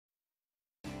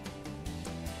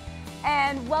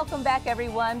And welcome back,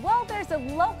 everyone. Well, there's a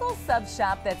local sub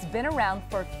shop that's been around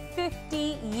for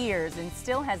 50 years and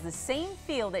still has the same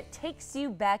feel that takes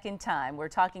you back in time. We're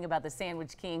talking about the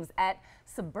Sandwich Kings at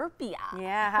Suburbia.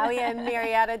 Yeah, Howie and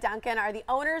Marietta Duncan are the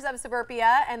owners of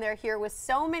Suburbia, and they're here with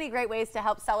so many great ways to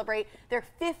help celebrate their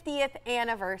 50th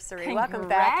anniversary. Welcome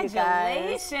back, you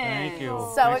guys. Thank you.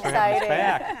 So Thanks for having us exciting.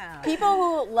 back. People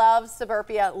who love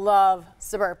Suburbia.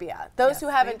 Those who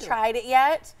haven't tried it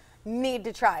yet need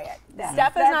to try it.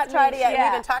 Steph has not tried it yet. Yeah.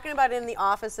 We've been talking about it in the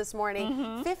office this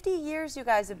morning. 50 years you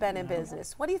guys have been in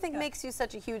business. What do you think makes you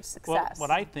such a huge success? Well,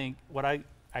 what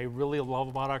I really love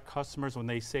about our customers when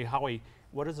they say, Howie,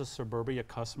 what is a Suburbia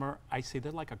customer? I say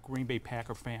they're like a Green Bay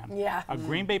Packer fan. Yeah. A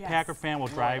Green Bay Packer fan will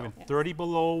drive in 30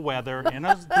 below weather in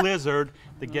a blizzard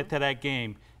to get to that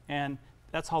game. And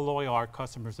that's how loyal our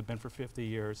customers have been for 50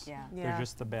 years. Yeah. They're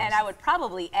just the best. And I would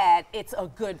probably add, it's a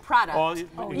good product. Oh,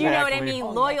 You know what I exactly. mean?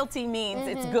 Loyalty means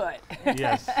it's good.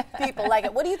 Yes. People like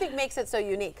it. What do you think makes it so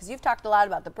unique? Because you've talked a lot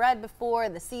about the bread before,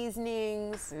 the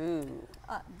seasonings.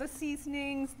 The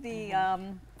seasonings,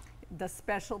 the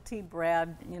specialty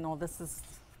bread. You know, this is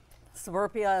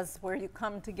Suburbia is where you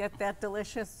come to get that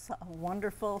delicious,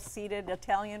 wonderful seeded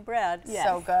Italian bread. Yes.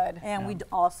 So good. And we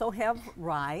also have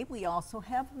rye. We also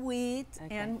have wheat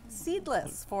and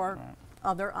seedless for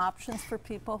other options for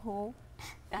people who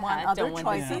want other don't want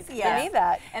the choices. seeds. You need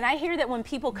that. And I hear that when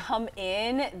people come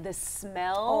in, the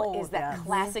smell is that yes.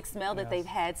 classic smell that they've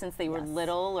had since they were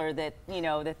little, or that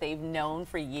that they've known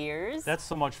for years. That's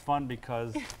so much fun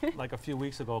because like a few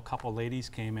weeks ago, a couple ladies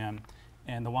came in,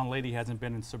 and the one lady hasn't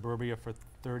been in Suburbia for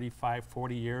 35,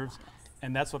 40 years.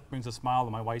 And that's what brings a smile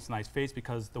to my wife's and I's face,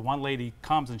 because the one lady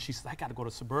comes and she says, I got to go to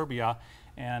Suburbia.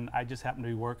 And I just happen to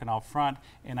be working out front,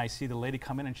 and I see the lady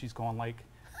come in and she's going like,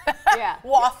 Yeah.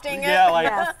 Wafting it. yeah,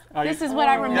 like, are This you- is what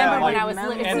I remember when like- I was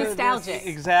little. It's and- nostalgic.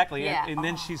 Exactly. Yeah. And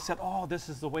then she said, oh, this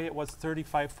is the way it was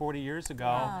 35, 40 years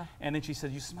ago. And then she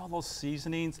said, you smell those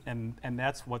seasonings? And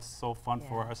that's what's so fun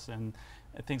for us, and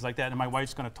things like that. And my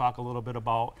wife's going to talk a little bit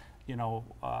about,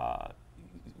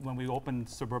 when we opened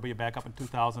Suburbia back up in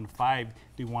 2005,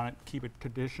 do we want to keep it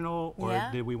traditional, or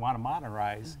did we want to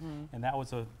modernize? And that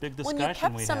was a big discussion When you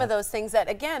kept we some had. of those things that,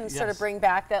 again, sort of Yes. bring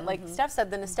back that, like Steph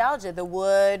said, the nostalgia, the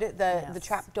wood, the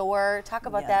trap door. Talk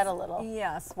about that a little.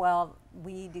 Yes, well,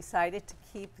 we decided to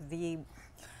keep the,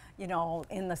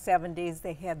 in the 70s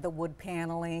they had the wood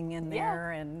paneling in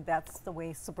there, and that's the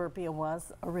way Suburbia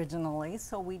was originally.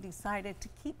 So we decided to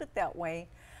keep it that way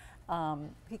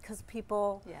because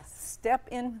people step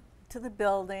into the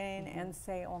building and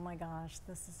say, oh my gosh,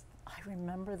 I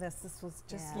remember this. This was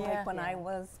just like when I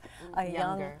was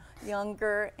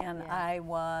younger, and I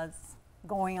was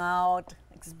going out,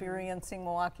 experiencing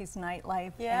Milwaukee's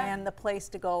nightlife, and the place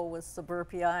to go was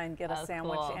Suburbia and get a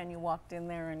sandwich, and you walked in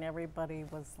there and everybody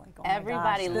was like, oh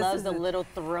Everybody my gosh, loves a little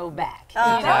throwback.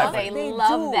 Exactly. They They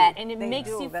love do. that, and it They makes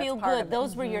do. you That's feel part good. of it.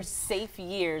 Those were your safe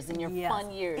years and your fun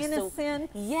years.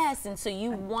 Innocent. So, yes, and so you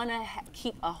want to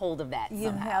keep a hold of that You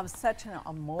somehow. have such an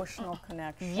emotional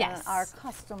connection. Yes. Our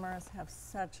customers have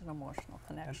such an emotional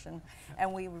connection,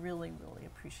 and we really, really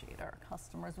appreciate our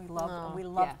customers. We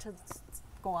love to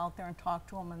go out there and talk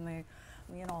to them, and they,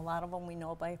 a lot of them we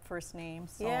know by first name,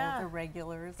 so they're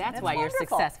regulars. That's and why it's you're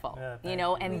wonderful. successful, We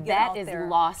and get that out is there.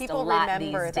 lost People a lot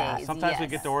remember these that. days. Sometimes we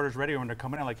get the orders ready when they're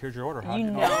coming in, like, here's your order. Huh?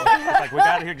 You know. It's like, we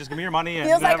got it here, just give me your money. And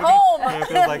Feels like everything. home. Yeah, it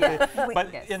feels like it.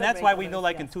 But, Yes, and the that's why we regulars, know,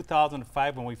 like in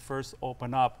 2005, when we first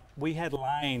opened up, we had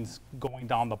lines going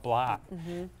down the block.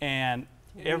 And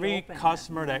every opened it,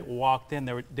 customer that walked in,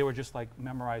 they were just like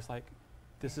memorized, like,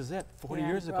 this is it, 40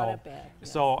 years brought ago. it back,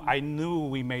 So I knew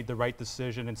we made the right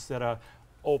decision instead of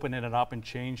opening it up and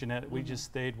changing it. We just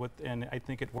stayed with, and I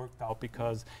think it worked out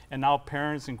because, and now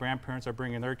parents and grandparents are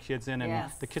bringing their kids in,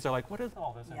 and the kids are like, what is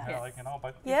all this? And they're like,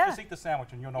 but you just eat the sandwich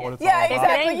and you'll know what it's all about.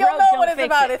 Exactly. ain't You'll broke, know don't what it's fix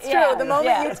about. it. It's true. The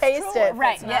moment you It's taste true. it.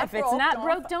 Right, not if it's broke, not don't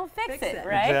broke, don't fix it,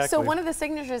 right? Exactly. So one of the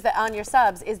signatures that on your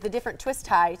subs is the different twist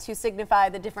tie to signify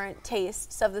the different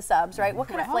tastes of the subs, right? What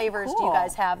kind of flavors do you cool.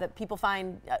 guys have that people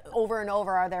find over and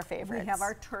over are their favorites? We have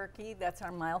our turkey, that's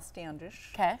our Miles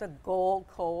Standish. 'Kay. The Gold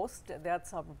Coast,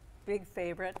 that's a big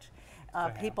favorite.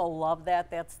 People love that.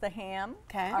 That's the ham.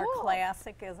 'Kay. Our Cool.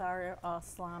 classic is our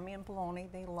salami and bologna.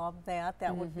 They love that.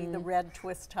 That would be the red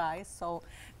twist tie. So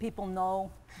people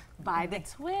know By the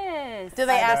twist. Do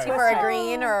they ask you for a Right.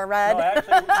 green or a red? No,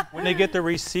 actually, when they get the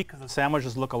receipt, because the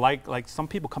sandwiches look alike, like some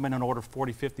people come in and order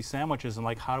 40, 50 sandwiches, and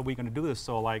like, how are we going to do this?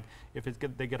 So like, if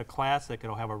they get a classic,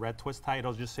 it'll have a red twist tie.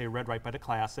 It'll just say red right by the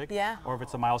classic. Yeah. Or if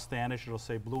it's a Miles Standish, it'll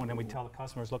say blue. And then we tell the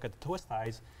customers, look at the twist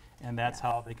ties. and that's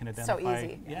how they can identify. So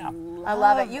easy. Yeah. I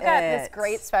love it. You got this it.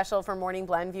 great special for Morning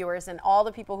Blend viewers and all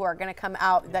the people who are going to come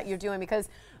out that you're doing, because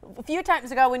a few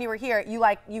times ago when you were here,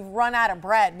 you've run out of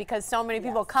bread because so many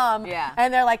people come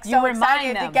and they're like so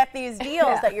excited to get these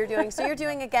deals that you're doing. So you're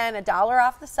doing, again, $1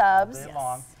 off the subs. All day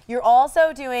long. You're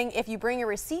also doing, if you bring your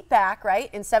receipt back, right,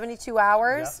 in 72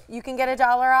 hours, you can get $1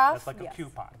 off. That's like a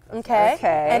coupon. That's Okay.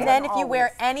 Okay. And then if you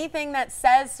wear anything that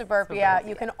says Suburbia,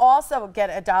 you can also get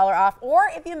 $1 off, or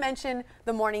if you mention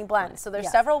the Morning Blend. So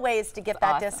there's several ways to get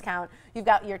that discount. You've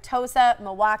got your Tosa,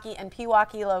 Milwaukee, and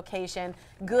Pewaukee location.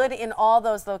 Good in all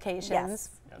those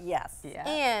locations. Yes.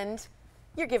 And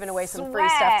you're giving away some free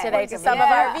Swag. stuff today We're to giving- some of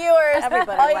our viewers.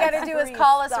 Everybody All you likes got to do is free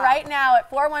call us stuff. right now at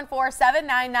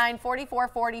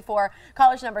 414-799-4444.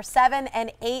 Callers number 7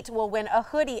 and 8 will win a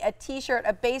hoodie, a t-shirt,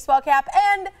 a baseball cap,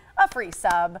 and a free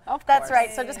sub. That's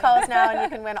right. So just call us now and you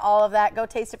can win all of that. Go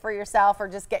taste it for yourself, or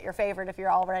just get your favorite if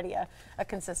you're already a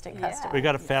consistent customer. We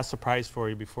got a fast surprise for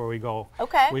you before we go.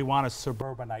 Okay. We want to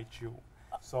suburbanite you.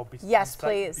 So Yes,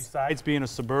 please. Besides being a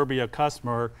Suburbia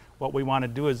customer, what we want to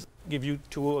do is give you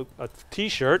two a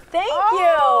t-shirt. Thank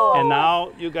you. And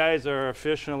now you guys are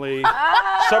officially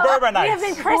suburbanites.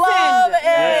 Love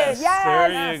it. Yes,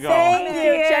 there you go. Thank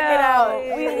you. Check it out.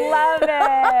 We love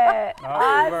it. You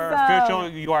are official.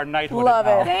 You are knighthood. Love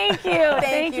now. it. Thank you.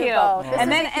 Thank you both. This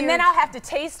And is then a and then huge- I'll have to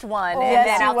taste one, yes, and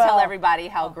then you I'll tell will. everybody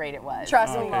how great it was.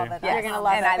 Trust me. Okay. Love it. You're going to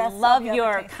love And it. I That's love so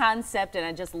your good. concept, and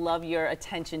I just love your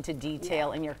attention to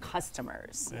detail and your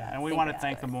customers. Yeah, and we want to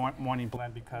thank the Morning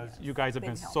Blend because you guys have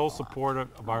been so supportive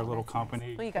of our little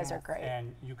company. Well, you guys are great.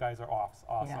 And you guys are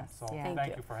awesome. Yes. So Yeah.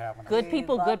 thank you for having us. Good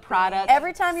people, love good being- products.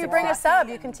 Every time you bring a sub,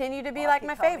 you continue to be like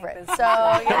my favorite. So,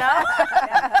 you know.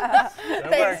 That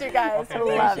Thanks, works. you guys. Okay, We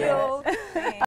thank love you. it. Thank you.